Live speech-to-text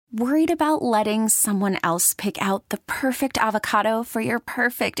Worried about letting someone else pick out the perfect avocado for your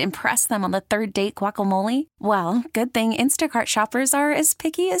perfect impress them on the third date guacamole? Well, good thing Instacart shoppers are as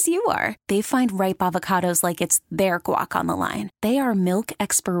picky as you are. They find ripe avocados like it's their guac on the line. They are milk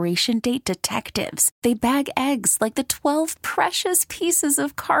expiration date detectives. They bag eggs like the 12 precious pieces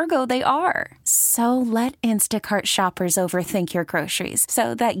of cargo they are. So let Instacart shoppers overthink your groceries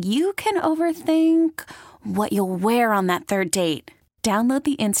so that you can overthink what you'll wear on that third date. Download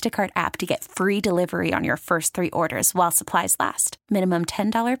the Instacart app to get free delivery on your first 3 orders while supplies last. Minimum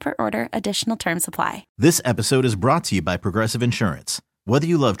 $10 per order. Additional terms apply. This episode is brought to you by Progressive Insurance. Whether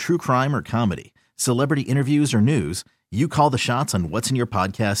you love true crime or comedy, celebrity interviews or news, you call the shots on what's in your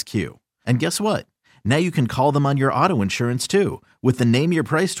podcast queue. And guess what? Now you can call them on your auto insurance too with the Name Your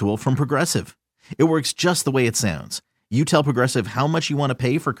Price tool from Progressive. It works just the way it sounds. You tell Progressive how much you want to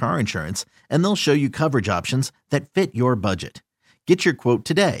pay for car insurance, and they'll show you coverage options that fit your budget. Get your quote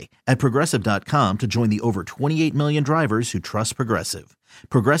today at Progressive.com to join the over 28 million drivers who trust Progressive.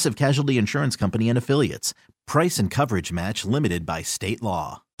 Progressive Casualty Insurance Company and Affiliates. Price and coverage match limited by state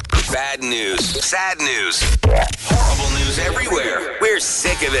law. Bad news, sad news, horrible news everywhere. We're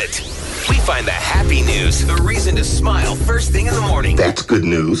sick of it. We find the happy news, the reason to smile first thing in the morning. That's good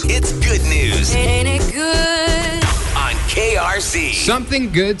news. It's good news. Ain't it good? On KRC.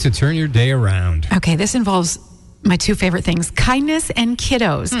 Something good to turn your day around. Okay, this involves my 2 favorite things, kindness and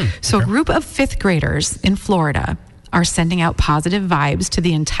kiddos. So a group of 5th graders in Florida are sending out positive vibes to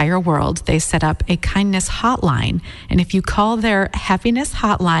the entire world. They set up a kindness hotline. And if you call their happiness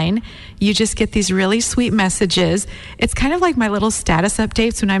hotline, you just get these really sweet messages. It's kind of like my little status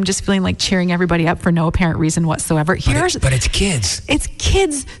updates when I'm just feeling like cheering everybody up for no apparent reason whatsoever. But it's kids. It's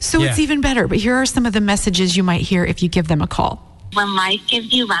kids, so Yeah. it's even better. But here are some of the messages you might hear if you give them a call. When life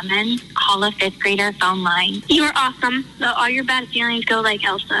gives you lemons, call a 5th grader phone line. You are awesome. Let all your bad feelings go like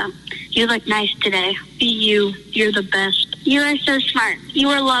Elsa. You look nice today. Be you. You're the best. You are so smart. You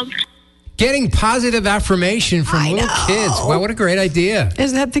are loved. Getting positive affirmation from little kids. Wow, what a great idea.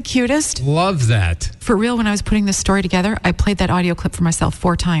 Is that the cutest? Love that. For real, when I was putting this story together, I played that audio clip for myself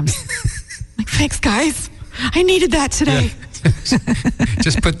 4 times. Like, thanks, guys. I needed that today.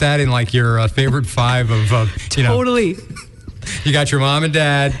 Just put that in like your favorite 5 of, Totally. You got your mom and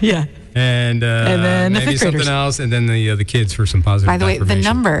dad. Yeah. And then the maybe 5th something graders. else, and then the kids for some positive By the way, the affirmation.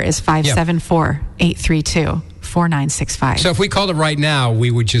 number is 574-832-4965. So if we called it right now,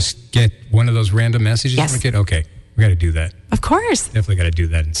 we would just get one of those random messages Yes. from a kid? Okay, we got to do that. Of course. Definitely got to do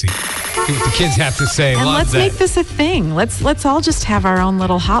that and see what the kids have to say. And Love let's that. make this a thing. Let's all just have our own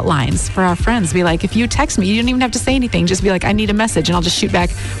little hotlines for our friends. Be like, if you text me, you don't even have to say anything. Just be like, I need a message, and I'll just shoot back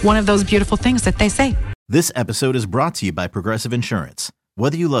one of those beautiful things that they say. This episode is brought to you by Progressive Insurance.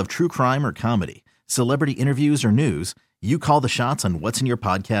 Whether you love true crime or comedy, celebrity interviews or news, you call the shots on what's in your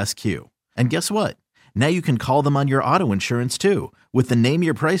podcast queue. And guess what? Now you can call them on your auto insurance too with the Name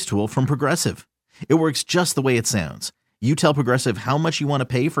Your Price tool from Progressive. It works just the way it sounds. You tell Progressive how much you want to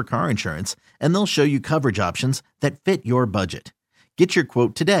pay for car insurance, and they'll show you coverage options that fit your budget. Get your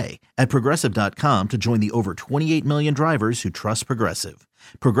quote today at Progressive.com to join the over 28 million drivers who trust Progressive.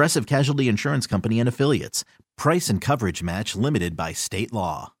 Progressive Casualty Insurance Company and Affiliates. Price and coverage match limited by state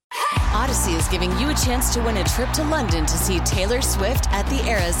law. Odyssey is giving you a chance to win a trip to London to see Taylor Swift at the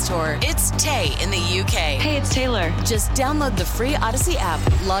Eras Tour. It's Tay in the UK. Hey, it's Taylor. Just download the free Odyssey app,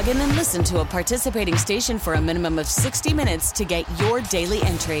 log in and listen to a participating station for a minimum of 60 minutes to get your daily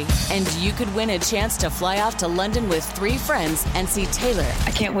entry. And you could win a chance to fly off to London with 3 friends and see Taylor.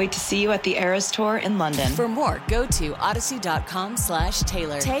 I can't wait to see you at the Eras Tour in London. For more, go to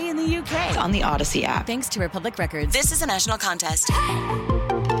odyssey.com/Taylor. Tay in the UK. On the Odyssey app. Thanks to Republic Records. This is a national contest.